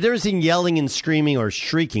 There's a difference in yelling and screaming or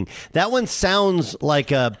shrieking. That one sounds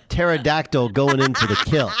like a pterodactyl going in for the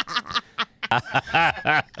kill.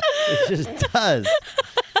 It just does.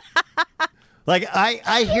 Like,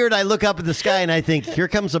 I hear it, I look up at the sky, and I think, here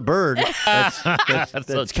comes a bird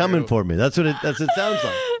that's coming for me. That's what it sounds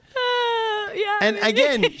like. And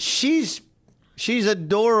again, she's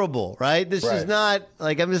adorable, right? This is not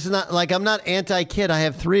like I'm not anti-kid. I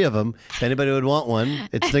have 3 of them. If anybody would want one,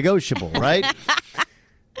 it's negotiable, right?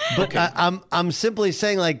 But I'm simply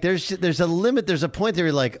saying, like, there's a limit. There's a point there.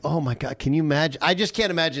 You're like, oh my God, can you imagine? I just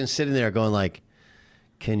can't imagine sitting there going like,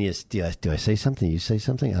 do I say something? You say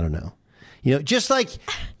something? I don't know. Just like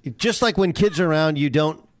when kids are around, you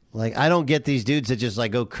don't. Like, I don't get these dudes that just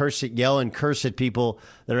like go yell and curse at people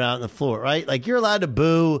that are out on the floor, right? Like, you're allowed to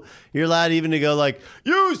boo. You're allowed even to go like,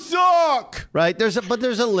 you suck, right? But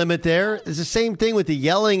there's a limit there. It's the same thing with the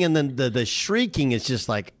yelling and then the shrieking. It's just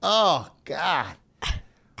like, oh, God.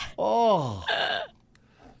 Oh.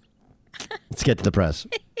 Let's get to the press.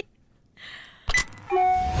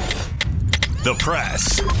 The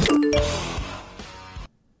press.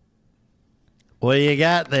 What do you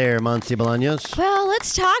got there, Monty Bolaños? Well,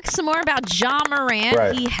 let's talk some more about Ja Morant.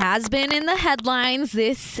 Right. He has been in the headlines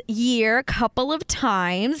this year a couple of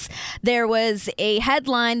times. There was a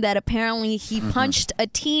headline that apparently he punched a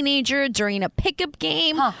teenager during a pickup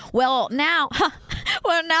game. Well, now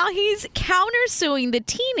he's countersuing the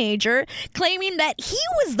teenager, claiming that he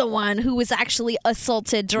was the one who was actually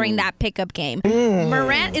assaulted during that pickup game.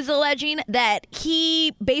 Morant is alleging that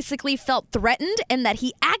he basically felt threatened and that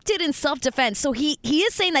he acted in self-defense. So he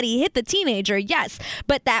is saying that he hit the teenager, yes,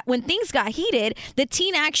 but that when things got heated, the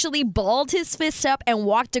teen actually balled his fist up and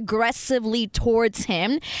walked aggressively towards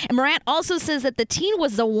him. And Morant also says that the teen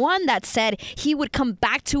was the one that said he would come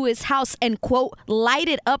back to his house and, quote, light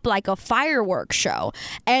it up like a fireworks show,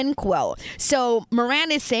 end quote. So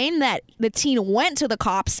Morant is saying that the teen went to the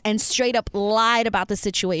cops and straight up lied about the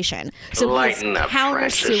situation. So he's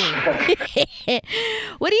countersuing.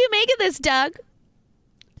 What do you make of this, Doug?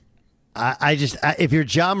 If you're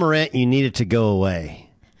Ja Morant, you need it to go away.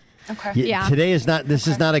 Okay. Yeah. This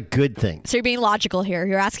is not a good thing. So you're being logical here.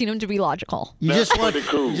 You're asking him to be logical. This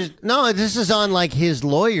is on like his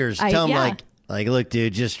lawyers. Tell him like, look,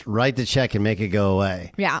 dude, just write the check and make it go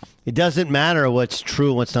away. Yeah. It doesn't matter what's true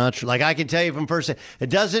and what's not true. Like, I can tell you from first hand, it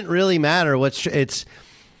doesn't really matter what's true. It's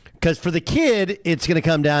because for the kid, it's going to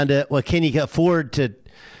come down to, well, can you afford to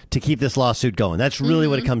keep this lawsuit going? That's really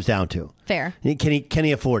what it comes down to. Fair. Can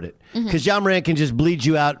he afford it? Because Ja Morant can just bleed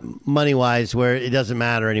you out money-wise where it doesn't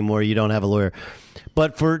matter anymore. You don't have a lawyer.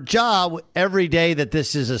 But for Ja, every day that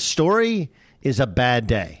this is a story is a bad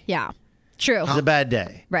day. Yeah. True. It's a bad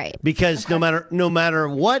day. Right. Because no matter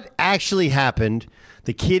what actually happened,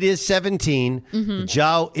 the kid is 17. Mm-hmm.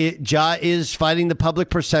 Ja is fighting the public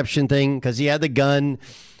perception thing because he had the gun,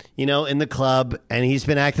 in the club, and he's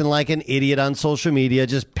been acting like an idiot on social media,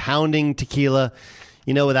 just pounding tequila,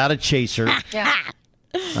 without a chaser. Yeah.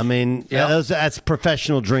 I mean, that's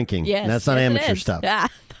professional drinking. Yes, That's not yes, it amateur is. stuff.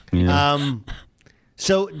 Yeah.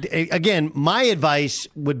 So, again, my advice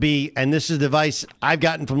would be, and this is the advice I've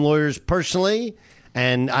gotten from lawyers personally,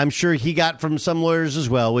 and I'm sure he got from some lawyers as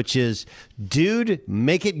well, which is, dude,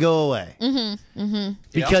 make it go away. Mm-hmm. Mm-hmm.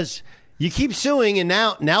 Because you keep suing, and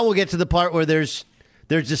now we'll get to the part where there's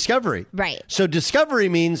discovery. Right. So discovery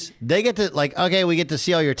means they get to, we get to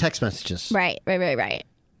see all your text messages. Right.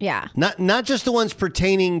 Yeah. Not just the ones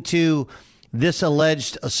pertaining to this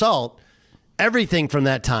alleged assault, everything from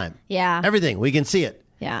that time. Yeah. Everything. We can see it.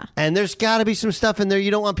 Yeah. And there's got to be some stuff in there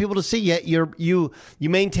you don't want people to see, yet you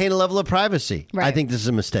maintain a level of privacy. Right. I think this is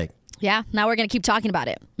a mistake. Yeah, now we're going to keep talking about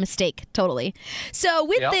it. Mistake, totally. So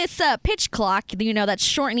with this pitch clock, that's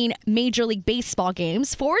shortening Major League Baseball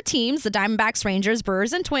games, 4 teams, the Diamondbacks, Rangers,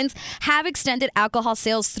 Brewers, and Twins, have extended alcohol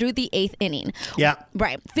sales through the 8th inning. Yeah.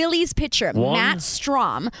 Right. Phillies pitcher Matt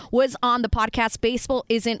Strom was on the podcast Baseball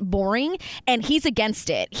Isn't Boring, and he's against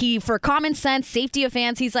it. For common sense, safety of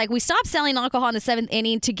fans, he's like, we stopped selling alcohol in the 7th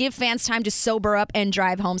inning to give fans time to sober up and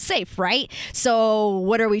drive home safe, right? So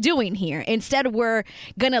what are we doing here? Instead, we're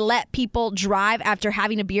going to let people drive after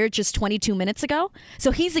having a beer just 22 minutes ago.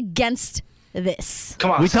 So he's against this.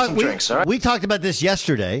 Come on, some drinks, all right? We talked about this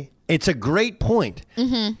yesterday. It's a great point.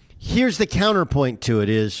 Mm-hmm. Here's the counterpoint to it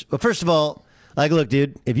is, well, first of all, look,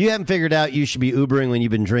 dude, if you haven't figured out you should be Ubering when you've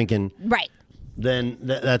been drinking, right, then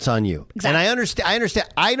that's on you. Exactly. And I understand.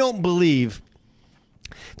 I don't believe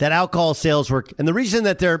that alcohol sales work. And the reason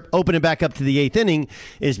that they're opening back up to the 8th inning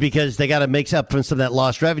is because they got to make up for some of that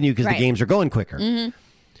lost revenue because the games are going quicker. Mm-hmm.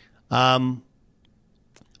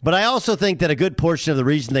 But I also think that a good portion of the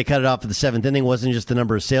reason they cut it off at the 7th inning wasn't just the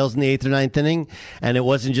number of sales in the 8th or 9th inning, and it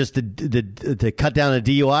wasn't just the cut down of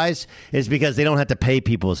DUIs, is because they don't have to pay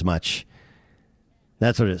people as much.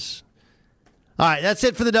 That's what it is. All right, that's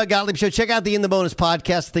it for the Doug Gottlieb Show. Check out the In the Bonus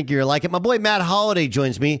podcast. I think you're going to like it. My boy Matt Holliday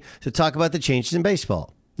joins me to talk about the changes in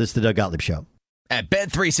baseball. This is the Doug Gottlieb Show. At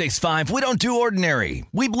Bet365, we don't do ordinary.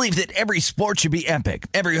 We believe that every sport should be epic.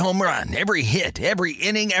 Every home run, every hit, every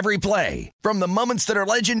inning, every play. From the moments that are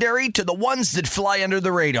legendary to the ones that fly under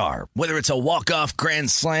the radar. Whether it's a walk-off grand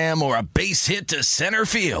slam or a base hit to center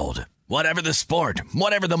field. Whatever the sport,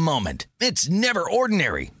 whatever the moment. It's never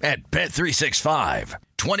ordinary at Bet365.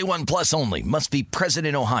 21 plus only. Must be present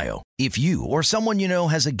in Ohio. If you or someone you know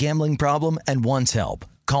has a gambling problem and wants help,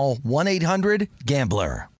 call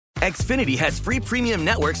 1-800-GAMBLER. Xfinity has free premium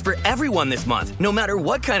networks for everyone this month, no matter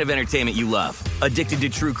what kind of entertainment you love. Addicted to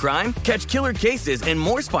true crime? Catch killer cases and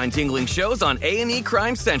more spine-tingling shows on A&E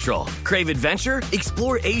Crime Central. Crave adventure?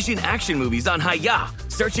 Explore Asian action movies on Hi-YAH.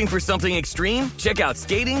 Searching for something extreme? Check out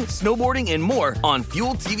skating, snowboarding, and more on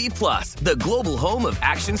Fuel TV Plus, the global home of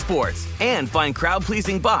action sports. And find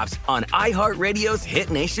crowd-pleasing bops on iHeartRadio's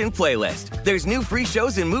Hit Nation playlist. There's new free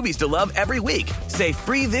shows and movies to love every week. Say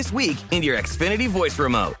free this week in your Xfinity voice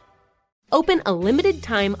remote. Open a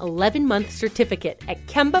limited-time 11-month certificate at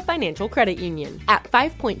Kemba Financial Credit Union. At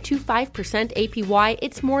 5.25% APY,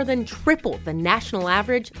 it's more than triple the national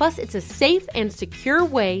average, plus it's a safe and secure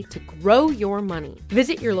way to grow your money.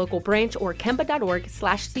 Visit your local branch or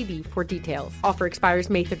kemba.org/cd for details. Offer expires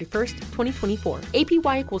May 31st, 2024.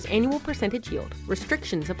 APY equals annual percentage yield.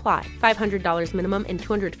 Restrictions apply. $500 minimum and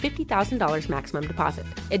 $250,000 maximum deposit.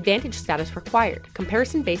 Advantage status required.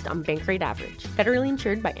 Comparison based on bank rate average. Federally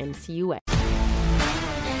insured by NCUA.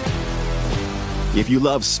 If you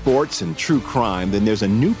love sports and true crime, then there's a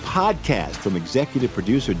new podcast from executive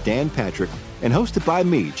producer Dan Patrick and hosted by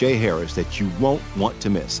me, Jay Harris, that you won't want to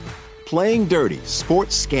miss. Playing Dirty: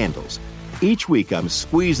 Sports Scandals. Each week, I'm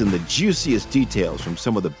squeezing the juiciest details from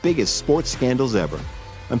some of the biggest sports scandals ever.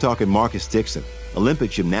 I'm talking Marcus Dixon,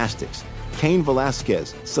 Olympic gymnastics, Cain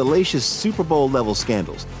Velasquez, salacious Super Bowl-level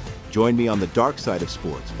scandals. Join me on the dark side of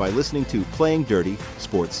sports by listening to Playing Dirty: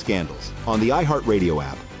 Sports Scandals on the iHeartRadio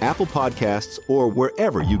app, Apple Podcasts, or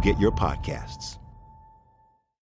wherever you get your podcasts.